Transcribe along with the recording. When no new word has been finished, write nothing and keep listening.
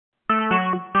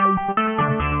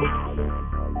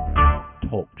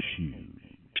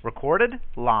recorded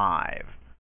live.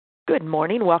 Good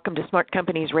morning. Welcome to Smart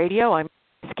Companies Radio. I'm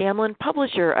Scanlon,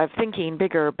 publisher of Thinking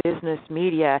Bigger Business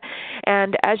Media.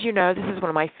 And as you know, this is one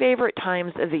of my favorite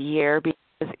times of the year because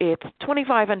it's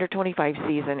 25 Under 25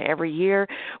 season. Every year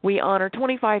we honor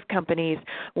 25 companies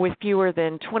with fewer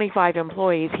than 25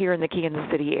 employees here in the Kansas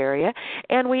City area,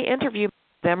 and we interview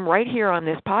them right here on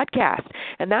this podcast.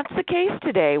 And that's the case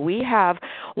today. We have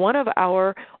one of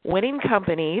our winning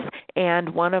companies and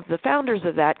one of the founders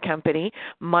of that company,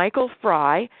 Michael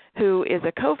Fry, who is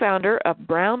a co-founder of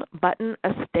Brown Button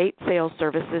Estate Sales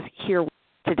Services here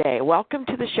today. Welcome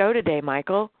to the show today,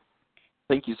 Michael.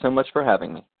 Thank you so much for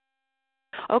having me.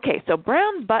 Okay, so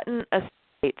Brown Button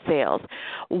Estate Sales.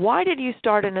 Why did you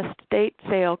start an estate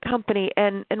sale company,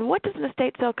 and what does an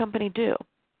estate sale company do?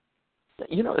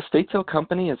 You know, estate sale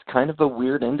company is kind of a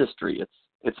weird industry.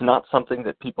 It's not something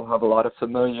that people have a lot of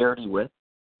familiarity with.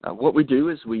 What we do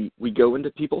is we go into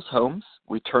people's homes,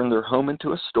 we turn their home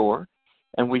into a store,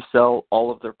 and we sell all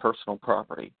of their personal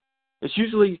property. It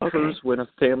usually occurs when a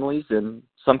family's in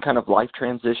some kind of life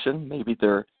transition. Maybe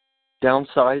they're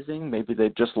downsizing, maybe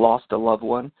they've just lost a loved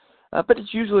one, but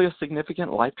it's usually a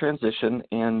significant life transition,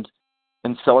 and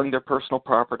selling their personal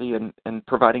property and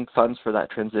providing funds for that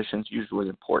transition is usually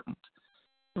important.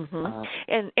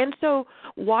 Mm-hmm. And so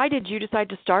why did you decide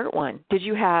to start one? Did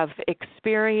you have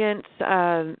experience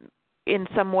in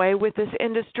some way with this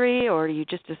industry, or you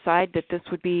just decide that this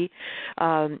would be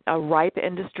a ripe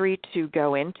industry to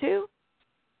go into?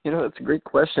 You know, that's a great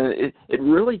question. It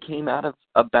really came out of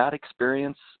a bad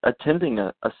experience attending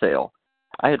a sale.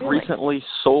 I had recently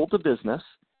sold a business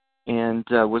and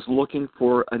was looking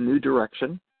for a new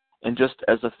direction. And just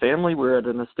as a family, we were at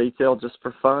an estate sale just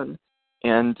for fun.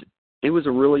 And it was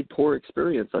a really poor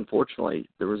experience, unfortunately.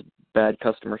 There was bad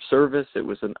customer service. It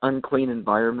was an unclean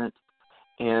environment.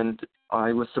 And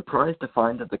I was surprised to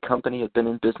find that the company had been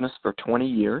in business for 20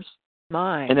 years.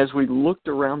 And as we looked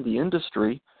around the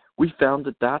industry, we found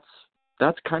that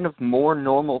that's kind of more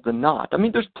normal than not. I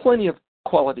mean, there's plenty of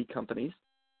quality companies,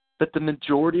 but the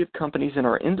majority of companies in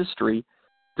our industry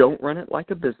don't run it like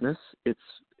a business. It's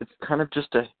kind of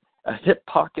just a hip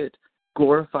pocket,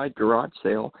 glorified garage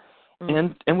sale.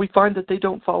 And we find that they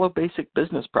don't follow basic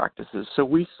business practices. So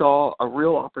we saw a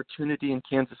real opportunity in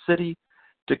Kansas City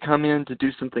to come in to do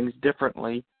some things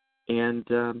differently and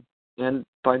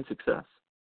find success.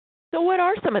 So what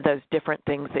are some of those different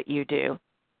things that you do?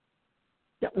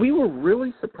 Yeah, we were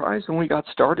really surprised when we got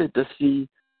started to see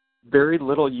very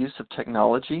little use of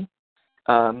technology.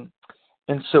 And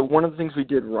so one of the things we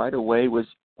did right away was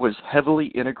heavily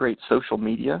integrate social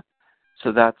media.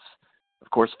 So that's,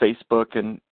 of course, Facebook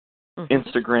and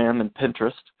Instagram and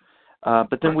Pinterest.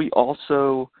 But then we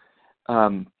also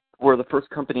were the first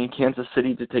company in Kansas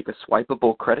City to take a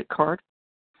swipeable credit card.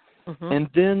 And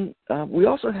then we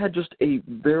also had just a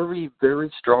very,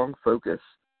 very strong focus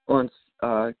on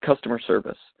customer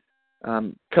service.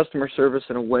 Customer service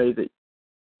in a way that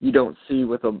you don't see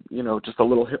with just a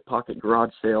little hip pocket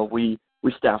garage sale. We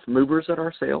staff movers at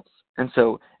our sales. And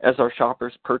so as our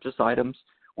shoppers purchase items,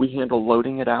 we handle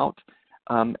loading it out.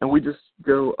 And we just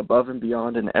go above and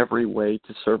beyond in every way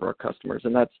to serve our customers.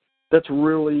 And that's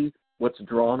really what's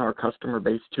drawn our customer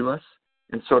base to us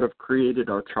and sort of created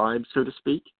our tribe, so to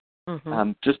speak,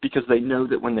 just because they know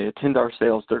that when they attend our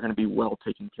sales, they're going to be well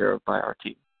taken care of by our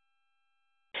team.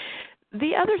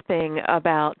 The other thing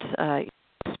about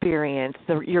experience,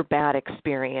 your bad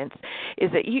experience,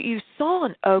 is that you saw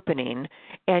an opening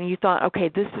and you thought, okay,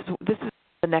 this is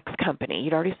the next company.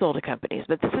 You'd already sold a company,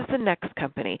 but this is the next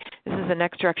company. This is the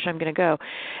next direction I'm going to go.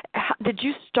 Did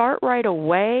you start right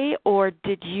away, or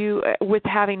did you, with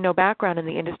having no background in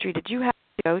the industry, did you have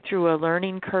to go through a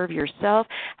learning curve yourself?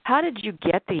 How did you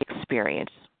get the experience?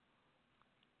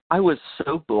 I was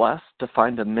so blessed to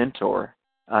find a mentor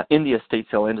in the estate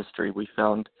sale industry. We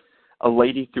found a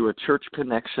lady through a church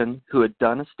connection who had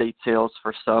done estate sales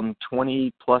for some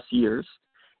 20-plus years.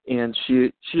 And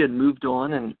she had moved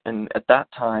on and at that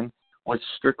time was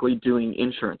strictly doing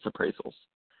insurance appraisals.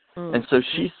 And so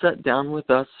she sat down with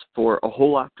us for a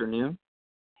whole afternoon,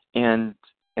 and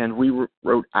we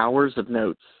wrote hours of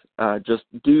notes, just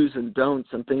do's and don'ts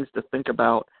and things to think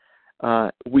about.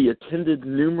 We attended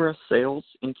numerous sales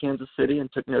in Kansas City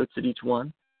and took notes at each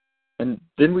one. And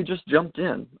then we just jumped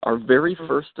in. Our very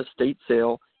first estate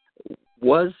sale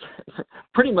was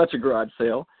pretty much a garage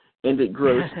sale, and it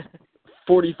grossed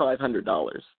 $4,500.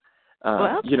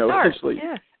 Well, essentially,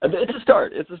 it's a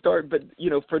start. But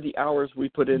for the hours we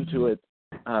put into it,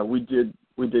 we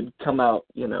did come out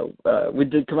with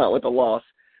a loss.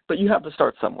 But you have to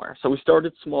start somewhere. So we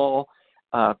started small.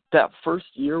 That first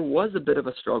year was a bit of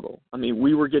a struggle. I mean,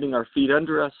 we were getting our feet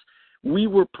under us. we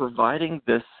were providing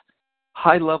this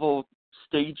high-level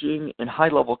staging and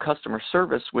high-level customer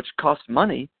service, which cost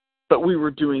money, but we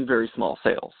were doing very small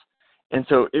sales. And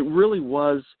so it really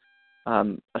was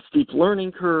a steep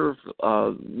learning curve,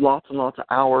 lots and lots of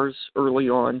hours early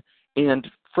on, and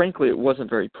frankly, it wasn't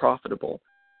very profitable.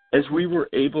 As we were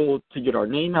able to get our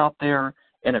name out there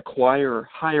and acquire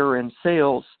higher-end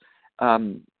sales,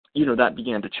 that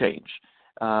began to change.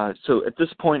 So at this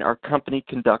point, our company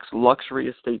conducts luxury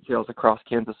estate sales across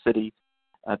Kansas City.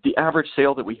 The average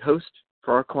sale that we host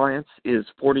for our clients is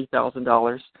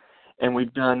 $40,000, and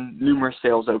we've done numerous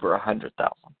sales over $100,000.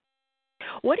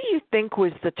 What do you think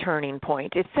was the turning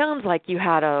point? It sounds like you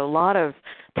had a lot of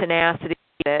tenacity.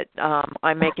 That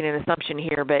I'm making an assumption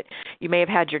here, but you may have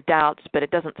had your doubts, but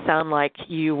it doesn't sound like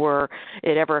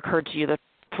it ever occurred to you to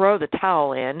throw the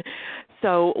towel in.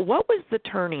 So what was the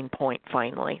turning point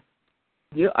finally?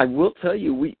 Yeah, I will tell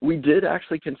you, we did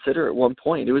actually consider at one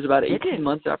point. It was about 18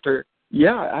 months after.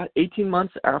 Yeah, 18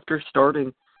 months after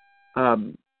starting,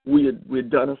 we had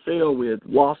done a sale. We had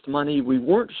lost money. We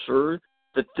weren't sure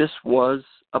that this was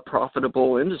a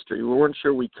profitable industry. We weren't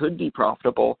sure we could be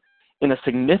profitable in a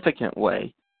significant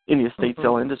way in the estate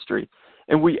sale industry.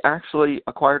 And we actually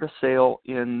acquired a sale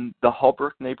in the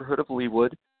Hallbrook neighborhood of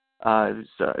Leawood.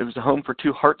 It was a home for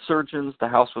two heart surgeons. The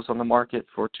house was on the market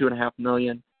for $2.5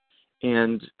 million.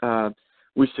 And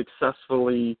we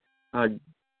successfully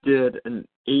did an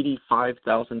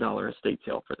 $85,000 estate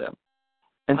sale for them.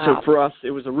 And wow. So for us, it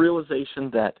was a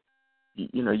realization that,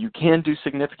 you can do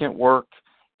significant work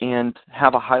and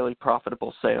have a highly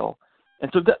profitable sale.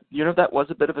 And so that was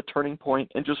a bit of a turning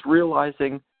point, and just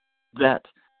realizing that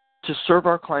to serve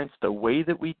our clients the way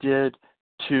that we did,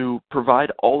 to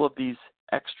provide all of these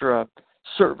extra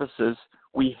services,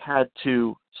 we had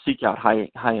to seek out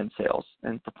high-end sales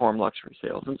and perform luxury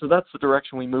sales. And so that's the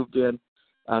direction we moved in.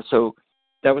 So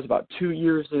that was about 2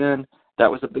 years in.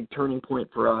 That was a big turning point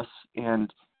for us,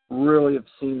 and really have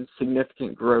seen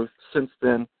significant growth since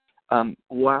then.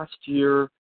 Last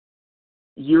year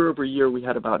over year, we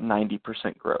had about 90%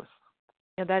 growth.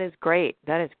 Yeah, that is great.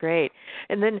 That is great.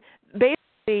 And then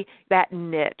basically that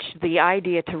niche, the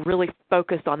idea to really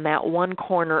focus on that one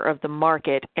corner of the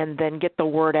market and then get the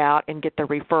word out and get the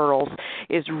referrals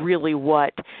is really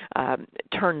what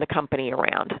turned the company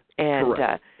around. And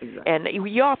exactly. And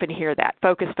you often hear that,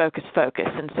 focus, focus, focus.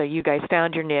 And so you guys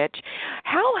found your niche.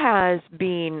 How has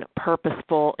being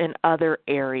purposeful in other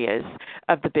areas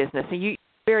of the business? So you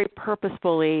very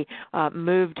purposefully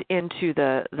moved into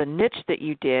the niche that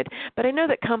you did, but I know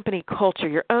that company culture,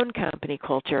 your own company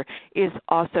culture, is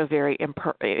also very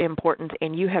important,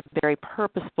 and you have been very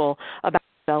purposeful about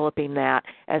developing that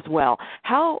as well.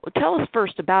 Tell us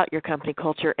first about your company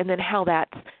culture, and then how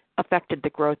that's affected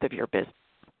the growth of your business.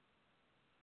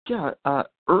 Yeah,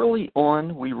 early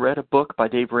on, we read a book by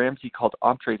Dave Ramsey called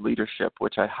EntreLeadership,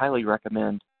 which I highly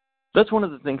recommend. That's one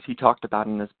of the things he talked about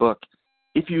in this book.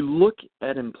 If you look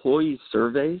at employee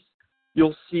surveys,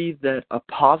 you'll see that a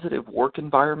positive work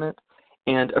environment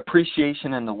and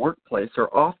appreciation in the workplace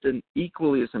are often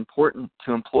equally as important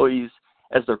to employees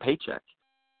as their paycheck.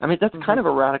 I mean, that's kind of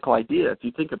a radical idea if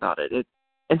you think about it.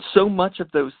 And so much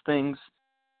of those things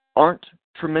aren't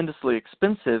tremendously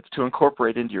expensive to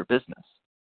incorporate into your business.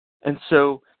 And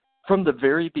so from the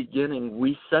very beginning,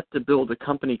 we set to build a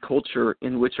company culture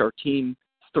in which our team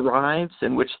thrives,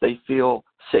 in which they feel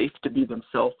safe to be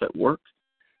themselves at work.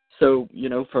 So,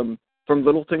 from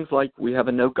little things like we have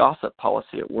a no gossip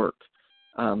policy at work.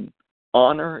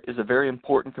 Honor is a very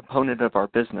important component of our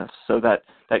business. So that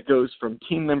goes from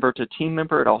team member to team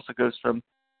member. It also goes from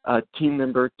team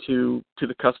member to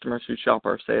the customers who shop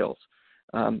our sales.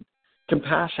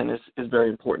 Compassion is very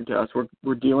important to us.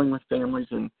 We're dealing with families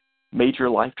in major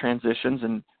life transitions,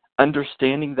 and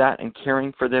understanding that and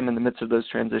caring for them in the midst of those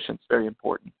transitions is very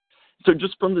important. So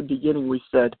just from the beginning, we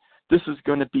said, this is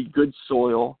going to be good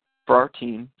soil for our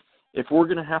team. If we're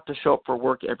going to have to show up for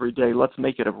work every day, let's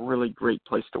make it a really great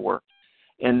place to work.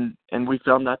 And we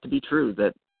found that to be true,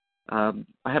 that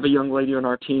I have a young lady on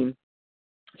our team.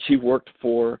 She worked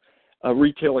for a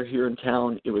retailer here in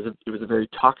town. It was a very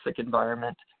toxic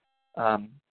environment.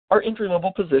 Our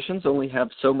entry-level positions only have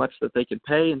so much that they can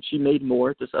pay, and she made more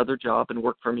at this other job and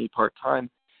worked for me part-time.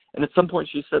 And at some point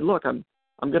she said, look, I'm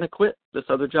going to quit this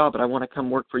other job, and I want to come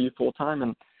work for you full-time.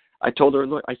 And I told her,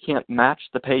 look, I can't match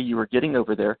the pay you were getting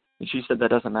over there. And she said,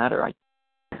 that doesn't matter.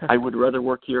 I would rather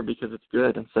work here because it's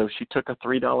good. And so she took a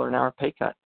 $3 an hour pay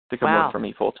cut to come work for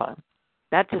me full-time.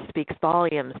 That just speaks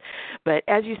volumes. But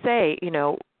as you say,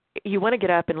 you want to get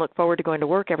up and look forward to going to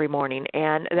work every morning,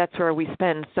 and that's where we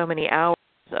spend so many hours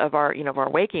of our, of our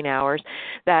waking hours,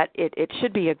 that it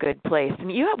should be a good place.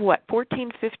 And you have what,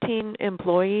 14, 15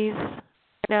 employees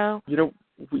now?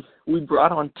 We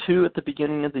brought on 2 at the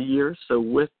beginning of the year, so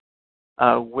with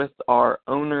our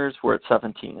owners, we're at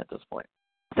 17 at this point.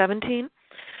 17?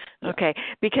 Okay,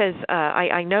 because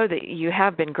I know that you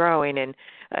have been growing, and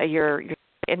you're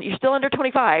still under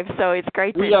 25, so it's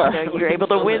great that you're able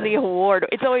to win the award.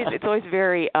 It's always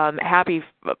very happy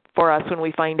for us when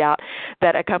we find out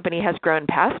that a company has grown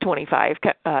past 25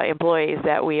 employees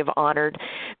that we have honored,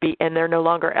 and they're no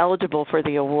longer eligible for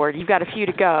the award. You've got a few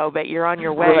to go, but you're on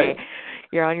your way. Right.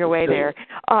 You're on your way there.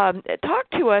 Talk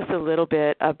to us a little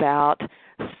bit about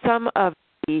some of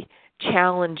the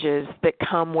challenges that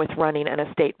come with running an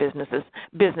estate business.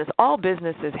 All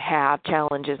businesses have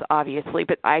challenges, obviously,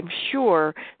 but I'm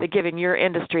sure that given your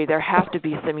industry, there have to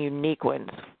be some unique ones.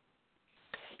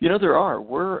 There are.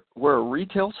 We're a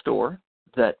retail store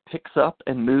that picks up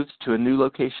and moves to a new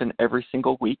location every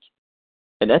single week.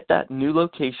 And at that new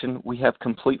location, we have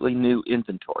completely new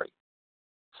inventory.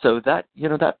 So that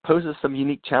poses some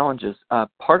unique challenges.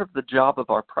 Part of the job of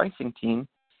our pricing team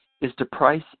is to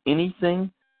price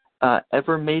anything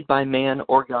ever made by man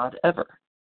or God ever.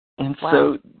 And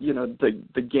so,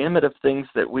 the gamut of things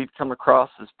that we've come across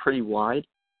is pretty wide.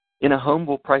 In a home,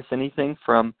 we'll price anything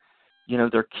from,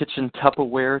 their kitchen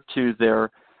Tupperware to their,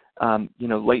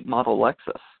 late model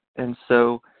Lexus. And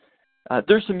so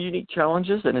there's some unique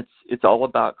challenges, and it's all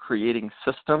about creating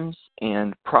systems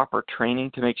and proper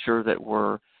training to make sure that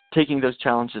we're taking those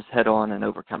challenges head on and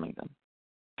overcoming them.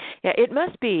 Yeah, it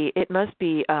must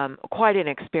be quite an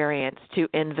experience to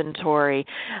inventory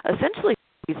essentially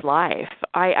life.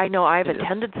 I know I've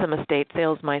attended some estate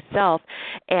sales myself,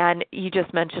 and you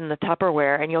just mentioned the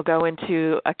Tupperware, and you'll go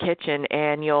into a kitchen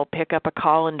and you'll pick up a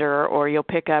colander, or you'll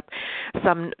pick up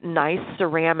some nice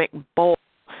ceramic bowl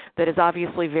that is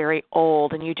obviously very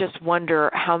old, and you just wonder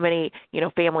how many,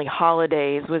 family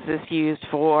holidays was this used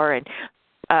for, and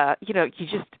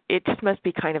it just must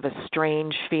be kind of a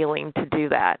strange feeling to do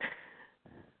that.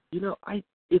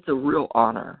 It's a real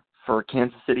honor for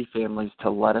Kansas City families to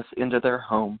let us into their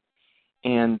home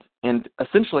and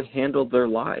essentially handle their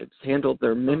lives, handle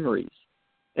their memories.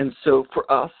 And so for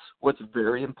us, what's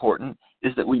very important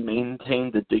is that we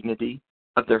maintain the dignity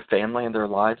of their family and their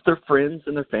lives. Their friends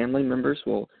and their family members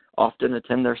will often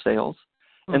attend their sales.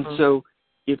 Mm-hmm. And so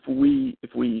if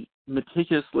we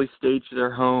meticulously stage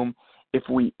their home, if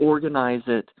we organize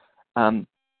it,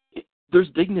 there's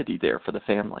dignity there for the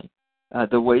family.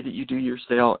 The way that you do your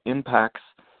sale impacts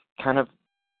kind of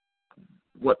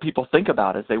what people think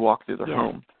about as they walk through their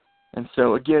home. And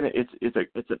so, again, it's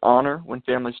an honor when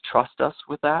families trust us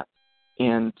with that,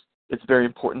 and it's very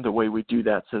important the way we do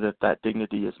that so that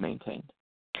dignity is maintained.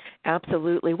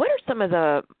 Absolutely. What are some of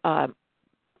the,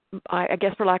 I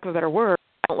guess for lack of a better word,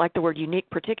 I don't like the word unique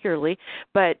particularly,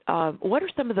 but what are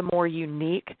some of the more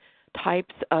unique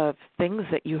types of things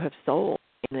that you have sold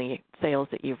in the sales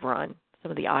that you've run,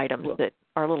 some of the items that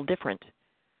are a little different?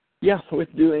 Yeah,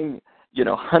 with doing,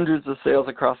 hundreds of sales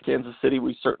across Kansas City,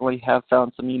 we certainly have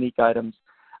found some unique items.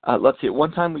 Let's see, at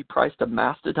one time we priced a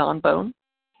mastodon bone,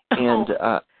 and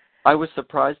I was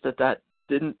surprised that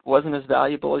wasn't as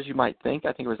valuable as you might think.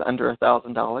 I think it was under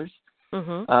 $1,000.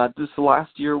 Mm-hmm. This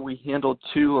last year we handled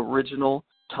 2 original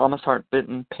Thomas Hart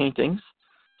Benton paintings.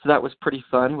 So that was pretty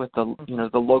fun with the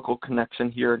local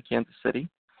connection here in Kansas City.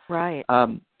 Right.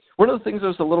 One of the things that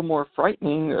was a little more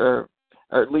frightening, or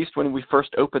at least when we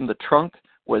first opened the trunk,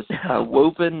 was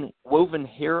woven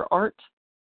hair art.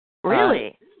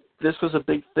 Really? This was a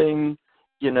big thing,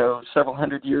 several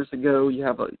hundred years ago. You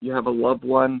have a loved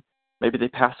one, maybe they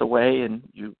pass away, and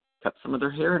you cut some of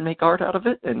their hair and make art out of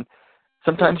it. And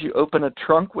sometimes you open a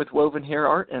trunk with woven hair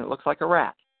art, and it looks like a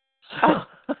rat. So,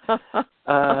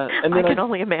 and then I can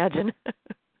only imagine.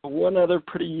 One other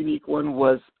pretty unique one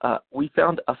was we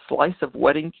found a slice of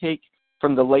wedding cake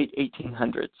from the late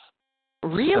 1800s.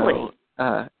 Really?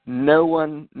 So, no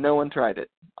one tried it,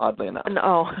 oddly enough.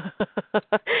 No.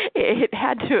 It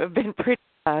had to have been pretty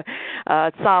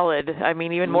solid. I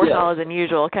mean, even more solid than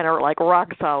usual, kind of like rock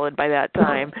solid by that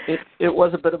time. It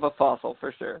was a bit of a fossil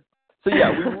for sure. So,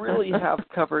 yeah, we really have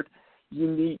covered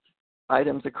unique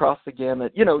items across the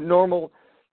gamut, normal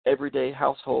everyday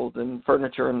household and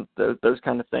furniture and those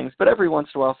kind of things. But every once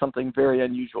in a while, something very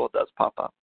unusual does pop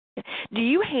up. Do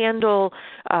you handle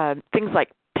things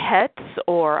like pets,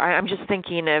 or I'm just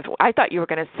thinking of, I thought you were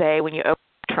going to say when you opened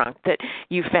the trunk that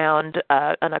you found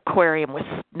an aquarium with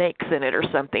snakes in it or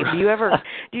something. Do you ever,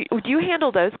 do you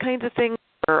handle those kinds of things,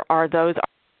 or are those...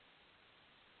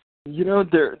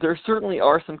 There certainly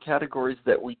are some categories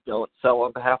that we don't sell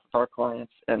on behalf of our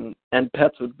clients, and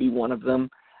pets would be one of them.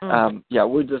 Yeah,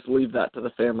 we'll just leave that to the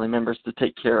family members to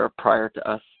take care of prior to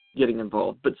us getting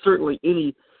involved. But certainly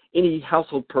any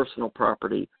household personal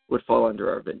property would fall under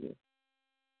our venue.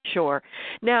 Sure.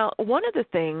 Now, one of the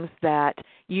things that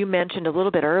you mentioned a little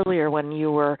bit earlier when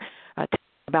you were talking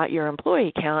about your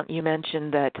employee count, you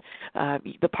mentioned that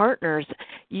the partners,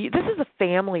 this is a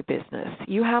family business.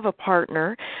 You have a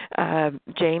partner,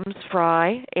 James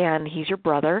Fry, and he's your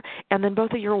brother, and then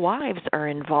both of your wives are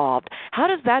involved. How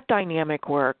does that dynamic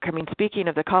work? I mean, speaking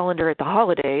of the colander at the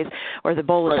holidays or the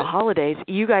bowl at the holidays,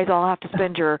 you guys all have to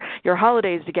spend your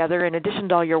holidays together in addition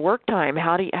to all your work time.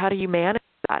 How do you manage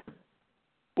that?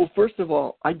 Well, first of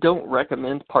all, I don't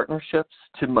recommend partnerships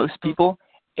to most people,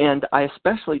 and I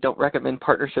especially don't recommend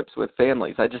partnerships with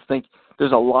families. I just think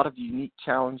there's a lot of unique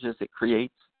challenges it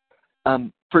creates.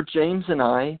 For James and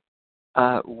I,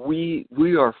 we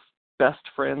are best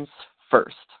friends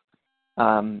first.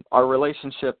 Our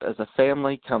relationship as a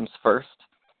family comes first,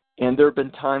 and there have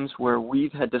been times where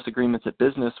we've had disagreements at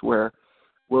business where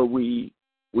we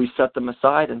set them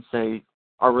aside and say,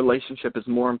 our relationship is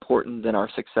more important than our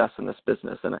success in this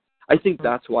business. And I think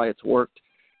that's why it's worked.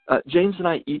 James and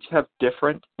I each have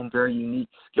different and very unique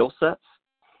skill sets,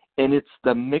 and it's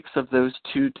the mix of those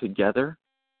two together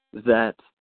that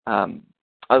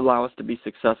allow us to be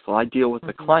successful. I deal with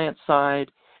the client side,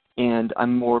 and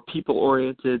I'm more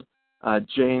people-oriented.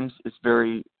 James is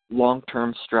very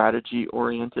long-term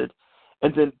strategy-oriented.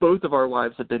 And then both of our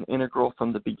wives have been integral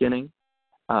from the beginning.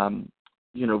 The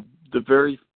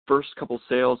very first couple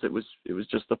sales, it was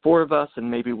just the four of us, and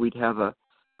maybe we'd have a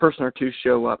person or two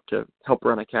show up to help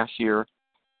run a cashier.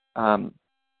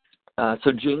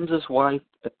 So James's wife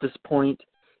at this point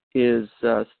is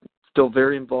still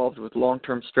very involved with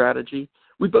long-term strategy.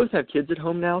 We both have kids at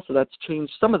home now, so that's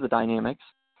changed some of the dynamics.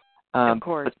 Of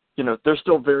course. But, they're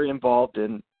still very involved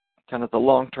in kind of the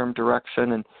long-term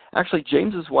direction. And actually,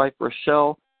 James's wife,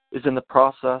 Rochelle, is in the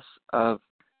process of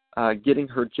getting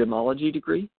her gemology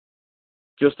degree.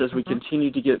 Just as we continue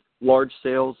to get large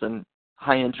sales and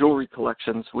high-end jewelry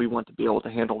collections, we want to be able to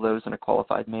handle those in a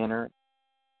qualified manner.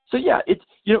 So yeah, it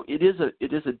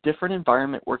is a different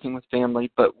environment working with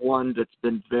family, but one that's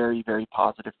been very, very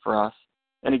positive for us.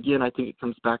 And again, I think it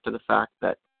comes back to the fact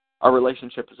that our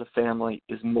relationship as a family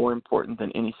is more important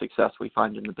than any success we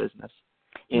find in the business.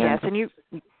 Yes,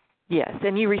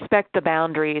 and you respect the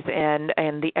boundaries and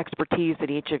the expertise that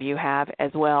each of you have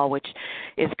as well, which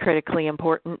is critically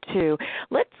important too.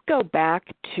 Let's go back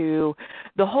to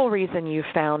the whole reason you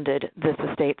founded this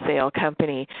estate sale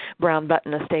company, Brown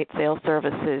Button Estate Sale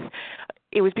Services.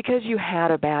 It was because you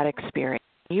had a bad experience.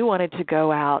 You wanted to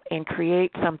go out and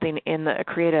create something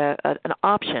create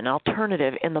an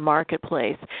alternative in the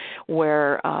marketplace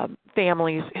where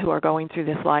families who are going through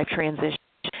this life transition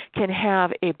can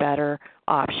have a better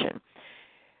option.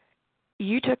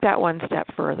 You took that one step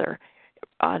further.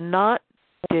 Not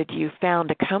did you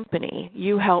found a company,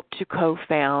 you helped to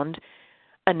co-found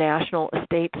a National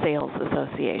Estate Sales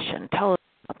Association. Tell us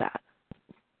about that.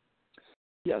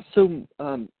 Yeah, so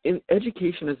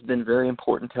education has been very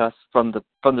important to us from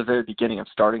the very beginning of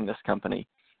starting this company.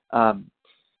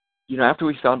 After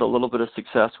we found a little bit of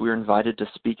success, we were invited to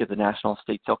speak at the National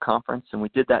Estate Sale Conference, and we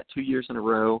did that 2 years in a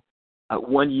row.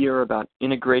 1 year about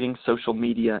integrating social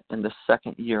media, and the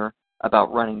second year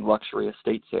about running luxury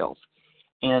estate sales.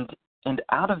 And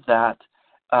out of that,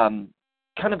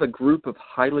 kind of a group of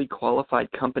highly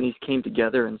qualified companies came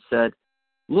together and said,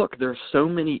 look, there's so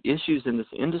many issues in this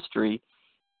industry.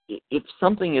 If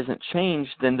something isn't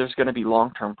changed, then there's going to be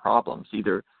long-term problems,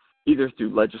 either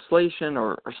through legislation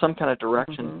or some kind of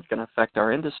direction that's going to affect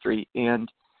our industry.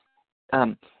 And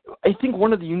I think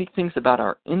one of the unique things about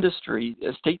our industry,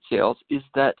 estate sales, is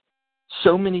that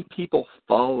so many people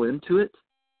fall into it,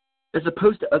 as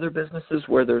opposed to other businesses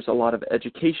where there's a lot of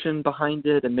education behind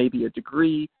it and maybe a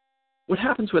degree. What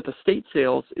happens with estate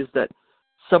sales is that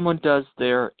someone does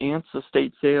their aunt's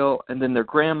estate sale and then their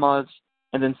grandma's,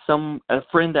 and then a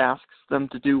friend asks them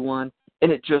to do one,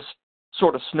 and it just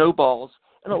sort of snowballs.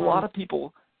 And a lot of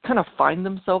people kind of find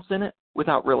themselves in it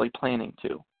without really planning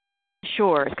to.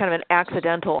 Sure. It's kind of an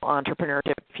accidental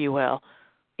entrepreneurship, if you will.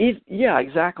 Yeah,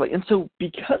 exactly. And so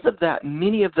because of that,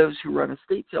 many of those who run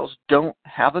estate sales don't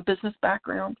have a business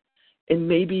background, and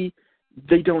maybe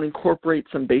they don't incorporate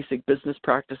some basic business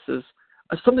practices.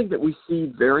 Something that we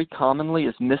see very commonly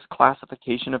is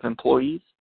misclassification of employees.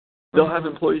 They'll have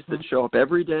employees that show up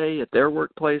every day at their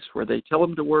workplace where they tell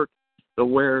them to work. They'll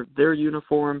wear their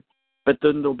uniform, but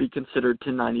then they'll be considered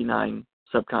 1099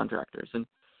 subcontractors. And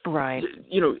right.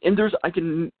 And I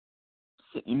can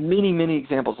see many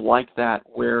examples like that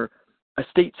where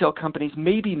estate sale companies,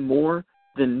 maybe more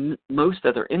than most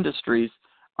other industries,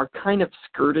 are kind of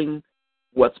skirting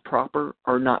what's proper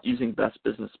or not using best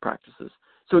business practices.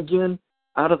 So again,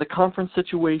 out of the conference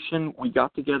situation, we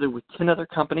got together with 10 other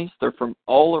companies. They're from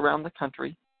all around the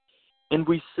country. And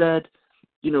we said,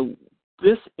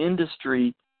 this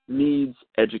industry needs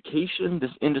education.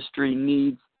 This industry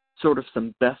needs sort of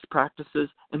some best practices.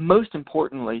 And most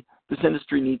importantly, this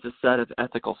industry needs a set of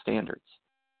ethical standards.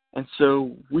 And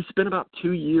so we spent about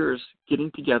 2 years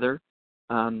getting together,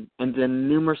 and then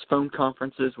numerous phone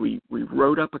conferences. We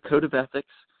wrote up a code of ethics.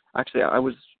 Actually, I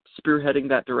was spearheading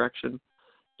that direction.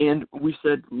 And we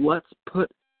said, let's put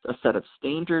a set of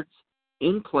standards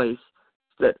in place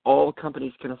that all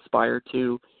companies can aspire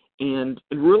to, and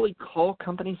really call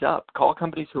companies up, call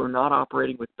companies who are not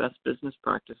operating with best business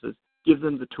practices, give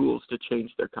them the tools to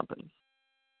change their companies.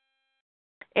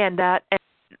 And that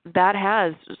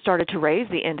has started to raise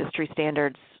the industry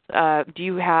standards. Are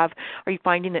you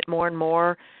finding that more and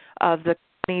more of the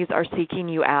companies are seeking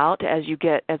you out as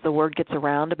the word gets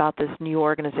around about this new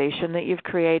organization that you've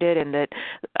created, and that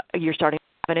you're starting to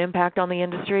have an impact on the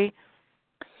industry?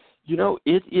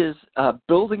 It is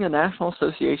building a national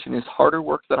association is harder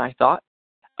work than I thought.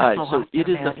 So it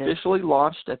is officially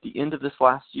launched at the end of this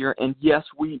last year, and yes,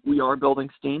 we are building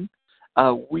steam.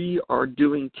 We are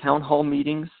doing town hall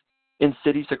meetings in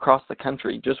cities across the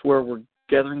country, just where we're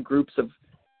gathering groups of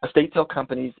estate sale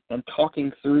companies and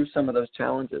talking through some of those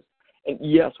challenges. And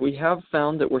yes, we have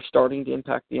found that we're starting to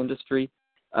impact the industry.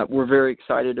 We're very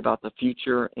excited about the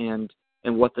future and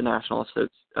what the National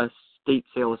Estate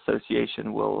Sale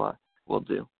Association will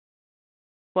do.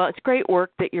 Well, it's great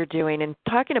work that you're doing. And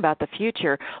talking about the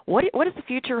future, what does the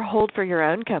future hold for your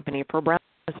own company, for Brown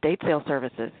Estate Sale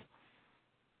Services?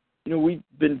 We've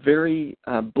been very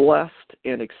blessed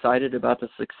and excited about the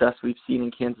success we've seen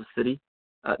in Kansas City.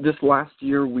 This last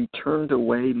year, we turned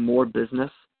away more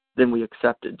business than we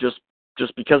accepted, just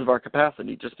because of our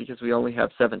capacity, just because we only have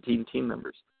 17 team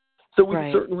members. So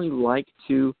we'd certainly like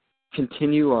to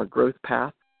continue our growth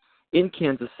path in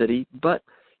Kansas City, but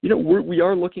we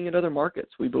are looking at other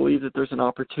markets. We believe that there's an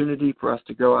opportunity for us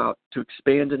to go out to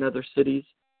expand in other cities.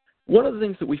 One of the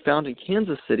things that we found in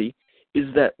Kansas City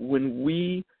is that when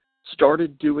we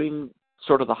started doing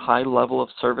sort of the high level of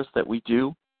service that we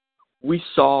do, we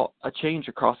saw a change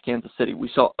across Kansas City. We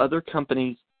saw other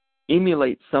companies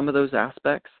emulate some of those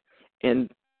aspects, and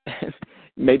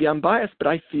maybe I'm biased, but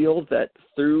I feel that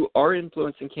through our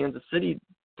influence in Kansas City,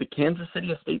 the Kansas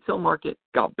City estate sale market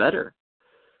got better.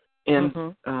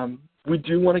 And we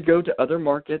do want to go to other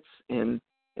markets and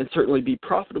certainly be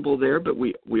profitable there, but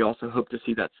we also hope to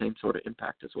see that same sort of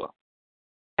impact as well.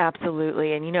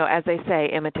 Absolutely. And, as they say,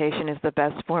 imitation is the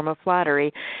best form of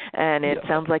flattery. And it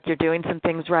sounds like you're doing some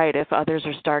things right if others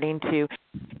are starting to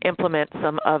implement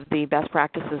some of the best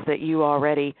practices that you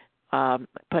already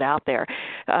put out there.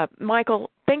 Michael,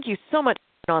 thank you so much for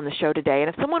being on the show today. And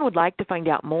if someone would like to find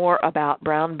out more about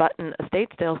Brown Button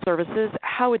Estate Sale Services,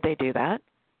 how would they do that?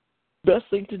 Best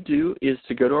thing to do is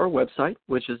to go to our website,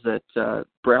 which is at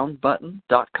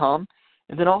brownbutton.com.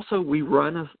 And then also we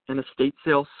run an estate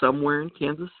sale somewhere in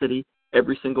Kansas City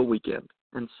every single weekend.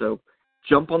 And so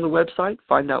jump on the website,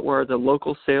 find out where the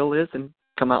local sale is, and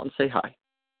come out and say hi.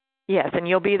 Yes, and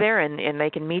you'll be there, and they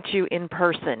can meet you in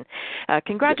person.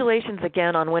 Congratulations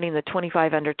again on winning the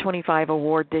 25 Under 25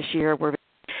 award this year. We're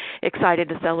excited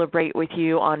to celebrate with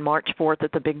you on March 4th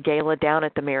at the big gala down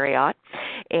at the Marriott.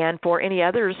 And for any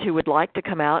others who would like to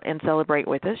come out and celebrate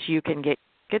with us, you can get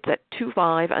tickets at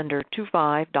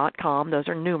 25under25.com. Those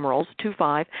are numerals,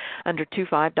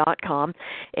 25under25.com,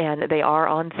 and they are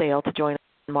on sale to join us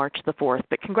on March the 4th.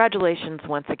 But congratulations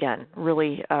once again.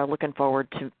 Really looking forward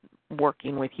to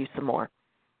working with you some more.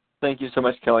 Thank you so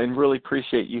much, Kelly, and really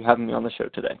appreciate you having me on the show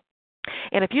today.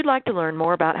 And if you'd like to learn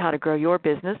more about how to grow your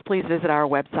business, please visit our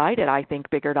website at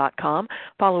ithinkbigger.com.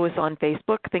 Follow us on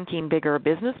Facebook, Thinking Bigger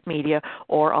Business Media,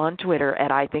 or on Twitter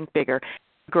at ithinkbigger.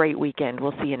 Great weekend.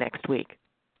 We'll see you next week.